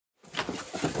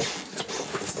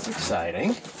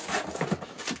exciting.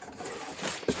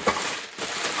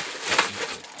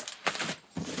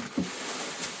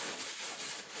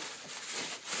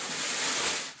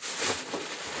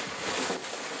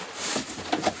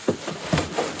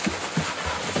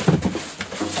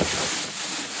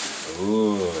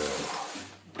 Ooh.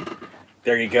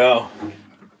 There you go.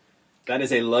 That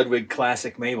is a Ludwig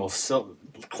Classic Maple Silver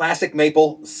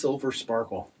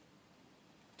Sparkle.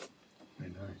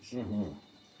 Very nice. Mm-hmm.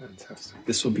 Fantastic.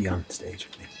 This will be on stage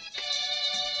with me.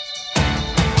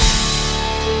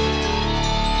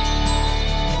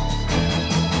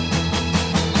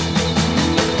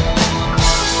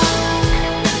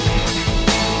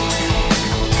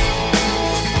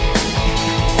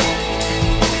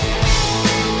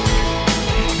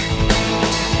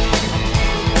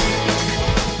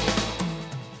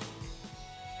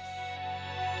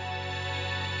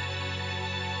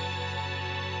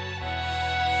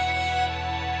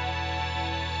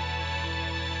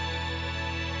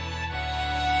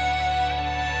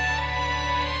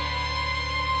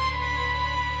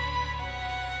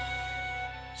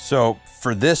 So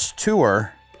for this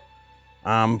tour,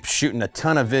 I'm shooting a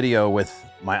ton of video with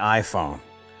my iPhone.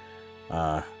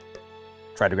 Tried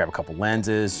to grab a couple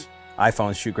lenses.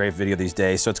 iPhones shoot great video these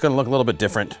days, so it's gonna look a little bit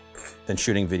different than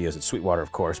shooting videos at Sweetwater,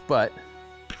 of course, but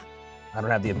I don't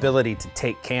have the ability to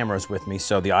take cameras with me,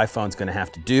 so the iPhone's gonna have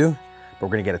to do, but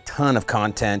we're gonna get a ton of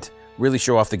content, really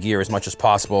show off the gear as much as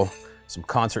possible, some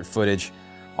concert footage,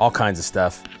 all kinds of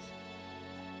stuff,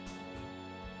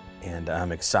 and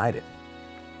I'm excited.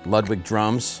 Ludwig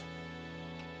drums,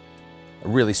 a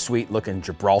really sweet looking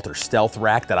Gibraltar stealth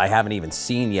rack that I haven't even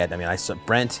seen yet. I mean,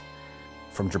 Brent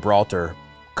from Gibraltar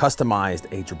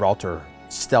customized a Gibraltar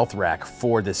stealth rack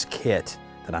for this kit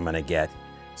that I'm gonna get.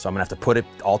 So I'm gonna have to put it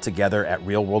all together at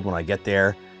Real World when I get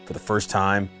there for the first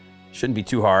time. Shouldn't be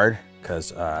too hard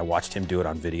because I watched him do it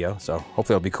on video. So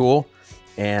hopefully it'll be cool.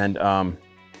 And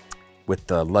with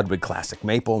the Ludwig Classic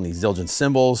Maple and these Zildjian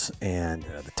cymbals and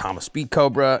the Thomas Speed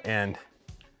Cobra, and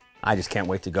I just can't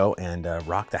wait to go and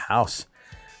rock the house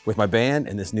with my band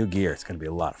and this new gear. It's gonna be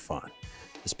a lot of fun.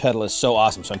 This pedal is so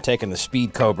awesome. So I'm taking the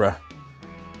Speed Cobra,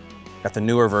 got the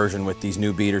newer version with these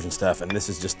new beaters and stuff, and this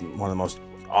is just one of the most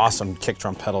awesome kick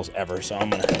drum pedals ever. So I'm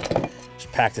gonna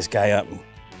just pack this guy up and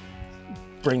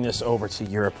bring this over to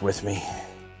Europe with me.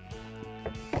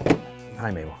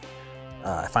 Hi, Mabel.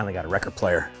 I finally got a record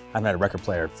player. I haven't had a record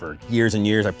player for years and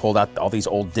years. I pulled out all these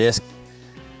old discs,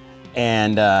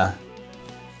 and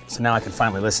so now I can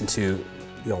finally listen to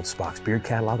the old Spock's Beard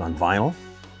catalog on vinyl,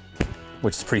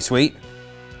 which is pretty sweet.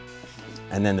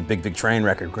 And then the Big Big Train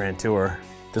record, Grand Tour.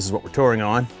 This is what we're touring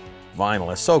on. Vinyl.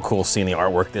 It's so cool seeing the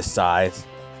artwork this size.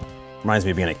 Reminds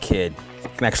me of being a kid. You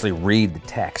can actually read the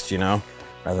text, you know,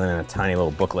 rather than in a tiny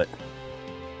little booklet.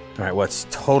 All right, what's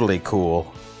totally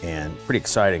cool and pretty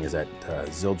exciting is that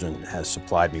Zildjian has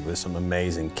supplied me with some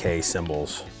amazing K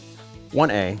cymbals.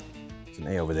 1A, there's an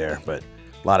A over there, but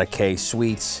a lot of K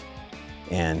suites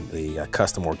and the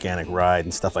custom organic ride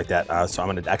and stuff like that. So I'm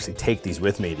gonna actually take these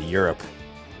with me to Europe.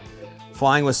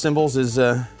 Flying with cymbals is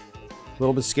a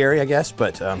little bit scary, I guess,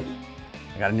 but I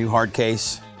got a new hard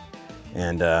case,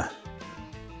 and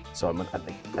so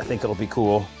I think it'll be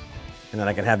cool. And then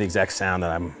I can have the exact sound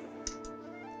that I'm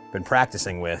been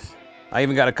practicing with. I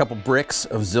even got a couple bricks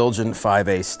of Zildjian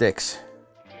 5A sticks.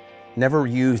 Never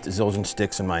used Zildjian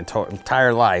sticks in my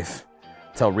entire life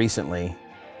until recently.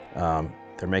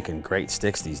 They're making great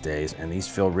sticks these days, and these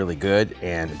feel really good,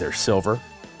 and they're silver.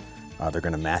 They're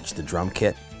gonna match the drum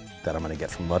kit that I'm gonna get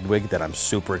from Ludwig that I'm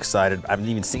super excited. I haven't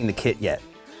even seen the kit yet.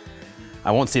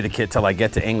 I won't see the kit till I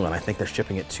get to England. I think they're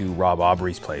shipping it to Rob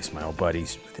Aubrey's place, my old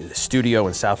buddy's studio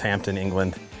in Southampton,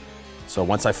 England. So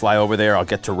once I fly over there, I'll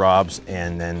get to Rob's,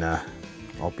 and then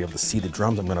I'll be able to see the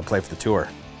drums I'm gonna play for the tour.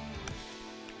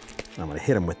 I'm gonna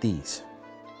hit them with these.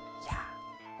 Yeah.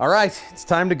 All right, it's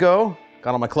time to go.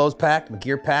 Got all my clothes packed, my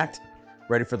gear packed,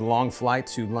 ready for the long flight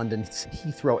to London's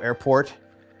Heathrow Airport.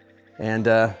 And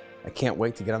I can't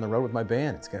wait to get on the road with my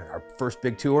band. It's our first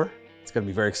big tour. It's gonna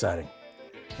be very exciting.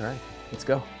 All right, let's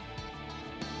go.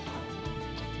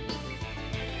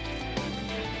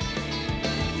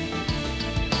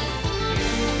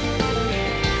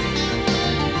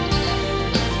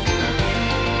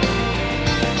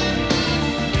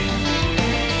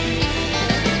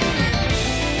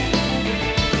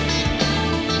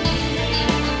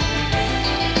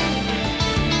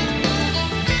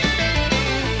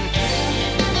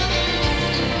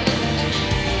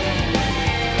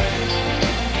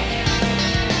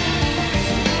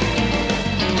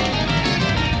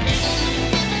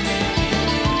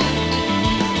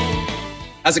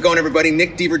 How's it going, everybody?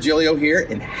 Nick D'Virgilio here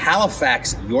in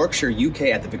Halifax, Yorkshire, UK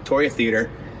at the Victoria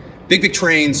Theatre. Big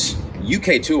Trains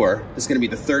UK tour. This is going to be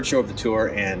the third show of the tour,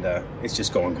 and it's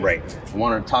just going great. I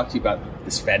wanted to talk to you about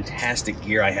this fantastic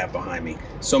gear I have behind me.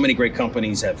 So many great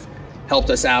companies have helped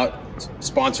us out,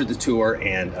 sponsored the tour,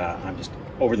 and I'm just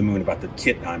over the moon about the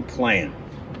kit I'm playing.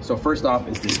 So first off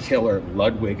is this killer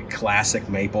Ludwig Classic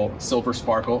Maple Silver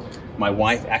Sparkle. My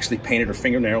wife actually painted her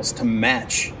fingernails to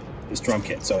match this drum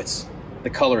kit, so the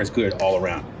color is good all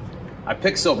around. I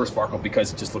picked Silver Sparkle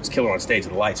because it just looks killer on stage.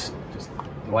 The light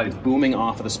is booming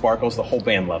off of the sparkles. The whole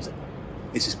band loves it.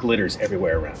 It just glitters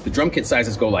everywhere around. The drum kit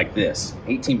sizes go like this: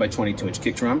 18 by 22 inch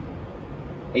kick drum,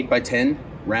 8 by 10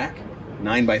 rack,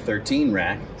 9 by 13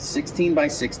 rack, 16 by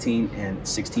 16, and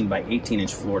 16 by 18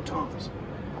 inch floor toms.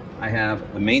 I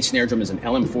have the main snare drum is an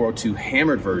LM402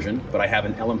 hammered version, but I have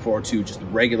an LM402 just the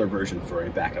regular version for a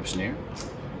backup snare.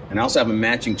 And I also have a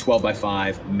matching 12 by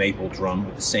 5 maple drum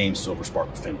with the same Silver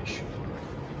Sparkle finish.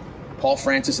 Paul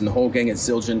Francis and the whole gang at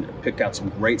Zildjian picked out some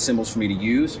great cymbals for me to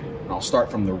use. And I'll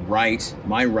start from the right,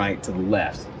 my right to the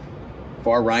left.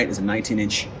 Far right is a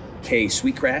 19-inch K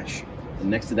Sweet Crash. And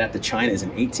next to that, the China is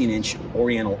an 18-inch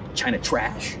Oriental China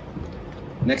Trash.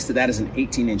 Next to that is an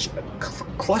 18-inch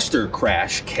Cluster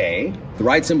Crash K. The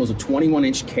ride cymbal is a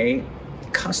 21-inch K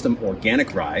custom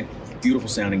organic ride. Beautiful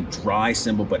sounding dry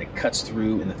cymbal, but it cuts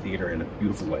through in the theater in a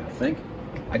beautiful way, I think.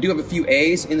 I do have a few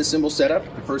A's in the cymbal setup.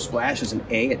 The first splash is an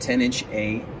A, a 10-inch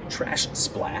A Trash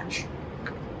Splash.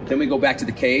 Then we go back to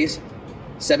the K's,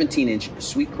 17-inch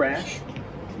Sweet Crash.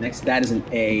 Next to that is an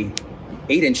A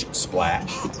 8-inch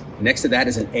Splash. Next to that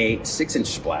is an A 6-inch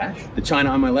Splash. The China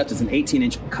on my left is an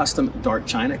 18-inch Custom Dark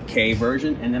China K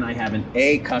version, and then I have an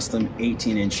A Custom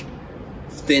 18-inch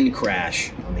Thin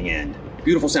Crash on the end.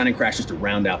 Beautiful sounding crashes to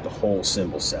round out the whole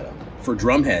cymbal setup. For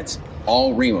drum heads,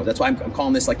 all Remo. That's why I'm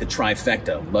calling this like the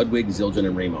trifecta: Ludwig, Zildjian,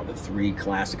 and Remo, the three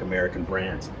classic American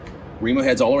brands. Remo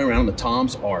heads all the way around. The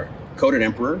toms are coated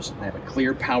Emperors. I have a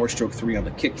clear Power Stroke 3 on the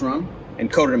kick drum,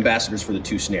 and coated Ambassadors for the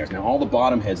two snares. Now all the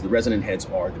bottom heads, the resonant heads,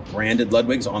 are the branded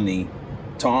Ludwigs on the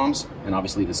toms, and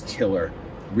obviously this killer,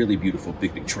 really beautiful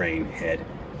Big Train head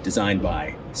designed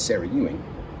by Sarah Ewing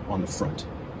on the front.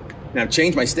 Now I've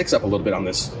changed my sticks up a little bit on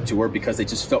this tour because they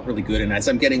just felt really good, and as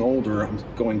I'm getting older, I'm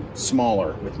going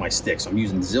smaller with my sticks. I'm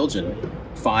using Zildjian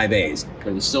 5As.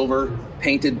 They're the silver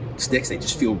painted sticks. They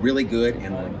just feel really good,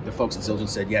 and the folks at Zildjian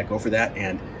said, yeah, go for that.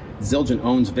 And Zildjian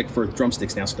owns Vic Firth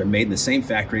drumsticks now, so they're made in the same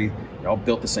factory, they're all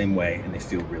built the same way, and they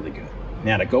feel really good.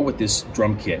 Now to go with this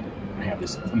drum kit, I have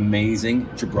this amazing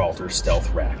Gibraltar stealth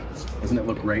rack. Doesn't it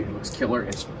look great? It looks killer.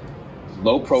 It's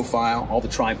low profile, all the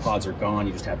tripods are gone.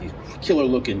 You just have these killer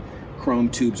looking chrome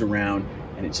tubes around,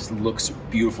 and it just looks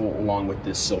beautiful along with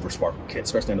this Silver Sparkle kit,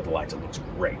 especially under the lights. It looks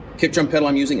great. Kick drum pedal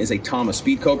I'm using is a Tama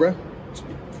Speed Cobra. It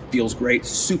feels great,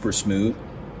 super smooth.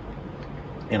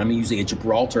 And I'm using a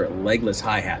Gibraltar legless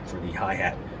hi-hat for the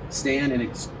hi-hat stand, and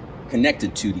it's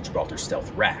connected to the Gibraltar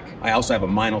Stealth rack. I also have a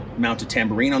mounted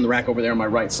tambourine on the rack over there on my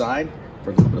right side for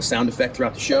a little bit of sound effect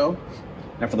throughout the show.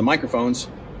 Now for the microphones,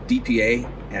 DPA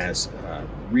has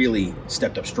really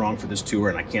stepped up strong for this tour,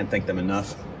 and I can't thank them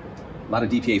enough. A lot of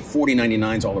DPA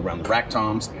 4099s all around the rack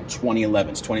toms, and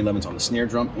 2011s. 2011s on the snare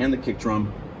drum and the kick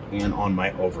drum and on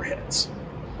my overheads.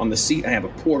 On the seat, I have a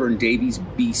Porter & Davies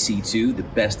BC2, the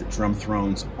best drum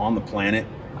thrones on the planet.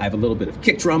 I have a little bit of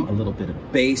kick drum, a little bit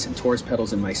of bass and Taurus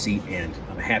pedals in my seat, and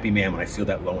I'm a happy man when I feel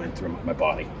that low end through my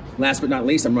body. Last but not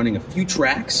least, I'm running a few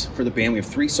tracks for the band. We have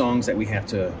 3 songs that we have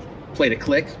to play to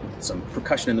click, with some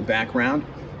percussion in the background.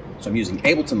 So I'm using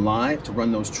Ableton Live to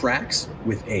run those tracks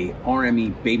with a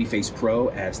RME Babyface Pro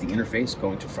as the interface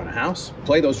going to front of house.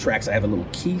 Play those tracks. I have a little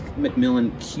Keith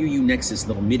McMillan QU Nexus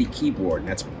little MIDI keyboard, and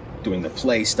that's doing the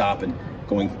play, stop, and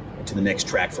going to the next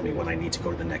track for me when I need to go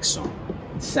to the next song.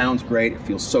 It sounds great. It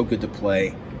feels so good to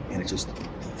play, and it just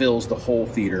fills the whole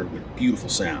theater with beautiful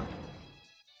sound.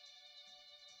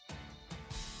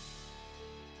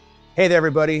 Hey there,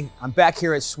 everybody. I'm back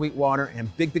here at Sweetwater,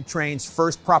 and Big Train's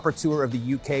first proper tour of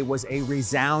the UK was a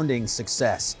resounding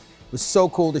success. It was so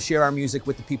cool to share our music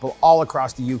with the people all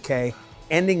across the UK,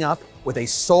 ending up with a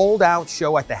sold-out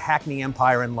show at the Hackney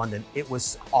Empire in London. It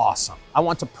was awesome. I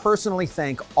want to personally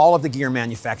thank all of the gear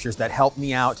manufacturers that helped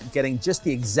me out getting just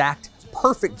the exact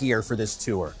perfect gear for this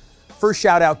tour. First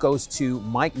shout out goes to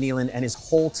Mike Neelan and his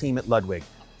whole team at Ludwig.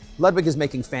 Ludwig is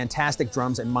making fantastic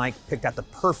drums, and Mike picked out the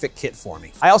perfect kit for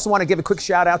me. I also want to give a quick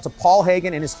shout out to Paul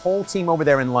Hagen and his whole team over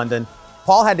there in London.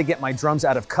 Paul had to get my drums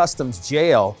out of customs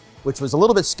jail, which was a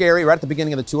little bit scary right at the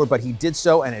beginning of the tour, but he did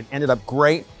so and it ended up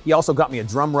great. He also got me a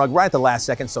drum rug right at the last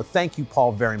second, so thank you,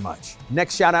 Paul, very much.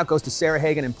 Next shout out goes to Sarah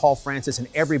Hagen and Paul Francis and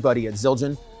everybody at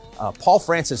Zildjian. Paul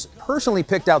Francis personally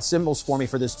picked out cymbals for me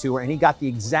for this tour, and he got the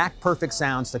exact perfect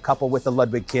sounds to couple with the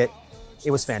Ludwig kit. It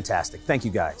was fantastic. Thank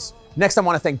you guys. Next, I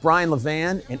want to thank Brian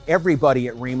Levan and everybody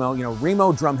at Remo. You know,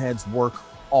 Remo drumheads work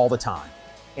all the time,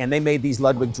 and they made these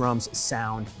Ludwig drums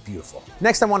sound beautiful.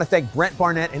 Next, I want to thank Brent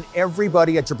Barnett and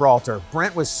everybody at Gibraltar.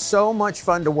 Brent was so much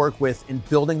fun to work with in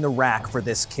building the rack for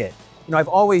this kit. You know, I've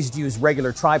always used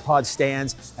regular tripod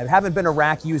stands. I haven't been a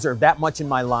rack user that much in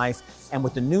my life. And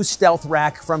with the new Stealth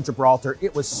rack from Gibraltar,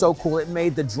 it was so cool. It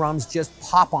made the drums just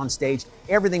pop on stage.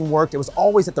 Everything worked. It was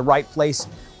always at the right place,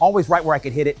 always right where I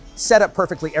could hit it. Set up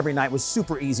perfectly every night. It was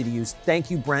super easy to use.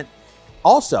 Thank you, Brent.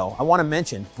 Also, I want to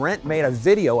mention, Brent made a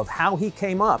video of how he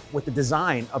came up with the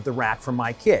design of the rack for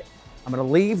my kit. I'm going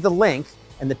to leave the link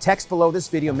and the text below this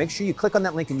video. Make sure you click on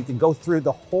that link and you can go through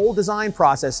the whole design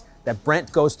process that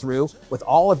Brent goes through with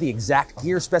all of the exact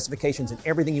gear specifications and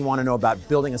everything you want to know about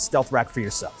building a Stealth rack for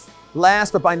yourself.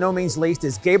 Last but by no means least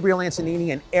is Gabriel Antonini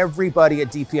and everybody at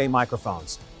DPA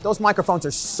Microphones. Those microphones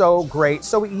are so great,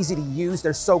 so easy to use.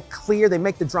 They're so clear. They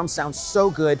make the drum sound so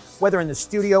good, whether in the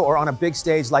studio or on a big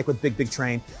stage like with Big Big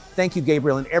Train. Thank you,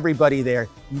 Gabriel, and everybody there.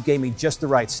 You gave me just the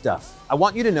right stuff. I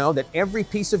want you to know that every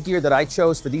piece of gear that I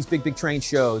chose for these Big Big Train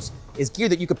shows is gear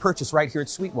that you could purchase right here at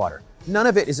Sweetwater. None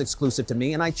of it is exclusive to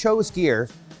me, and I chose gear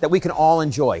that we can all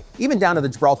enjoy, even down to the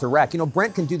Gibraltar rack. You know,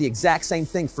 Brent can do the exact same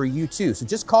thing for you too. So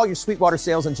just call your Sweetwater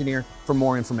sales engineer for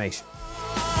more information.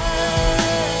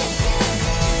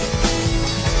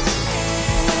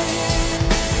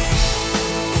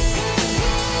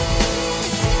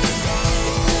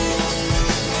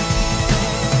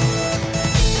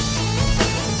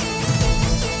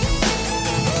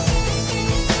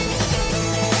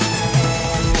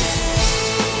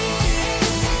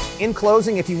 In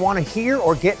closing, if you want to hear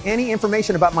or get any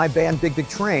information about my band Big Big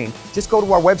Train, just go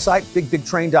to our website,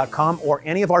 bigbigtrain.com, or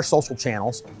any of our social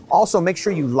channels. Also, make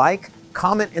sure you like,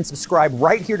 comment, and subscribe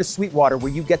right here to Sweetwater,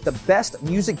 where you get the best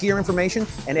music gear information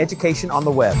and education on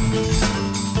the web.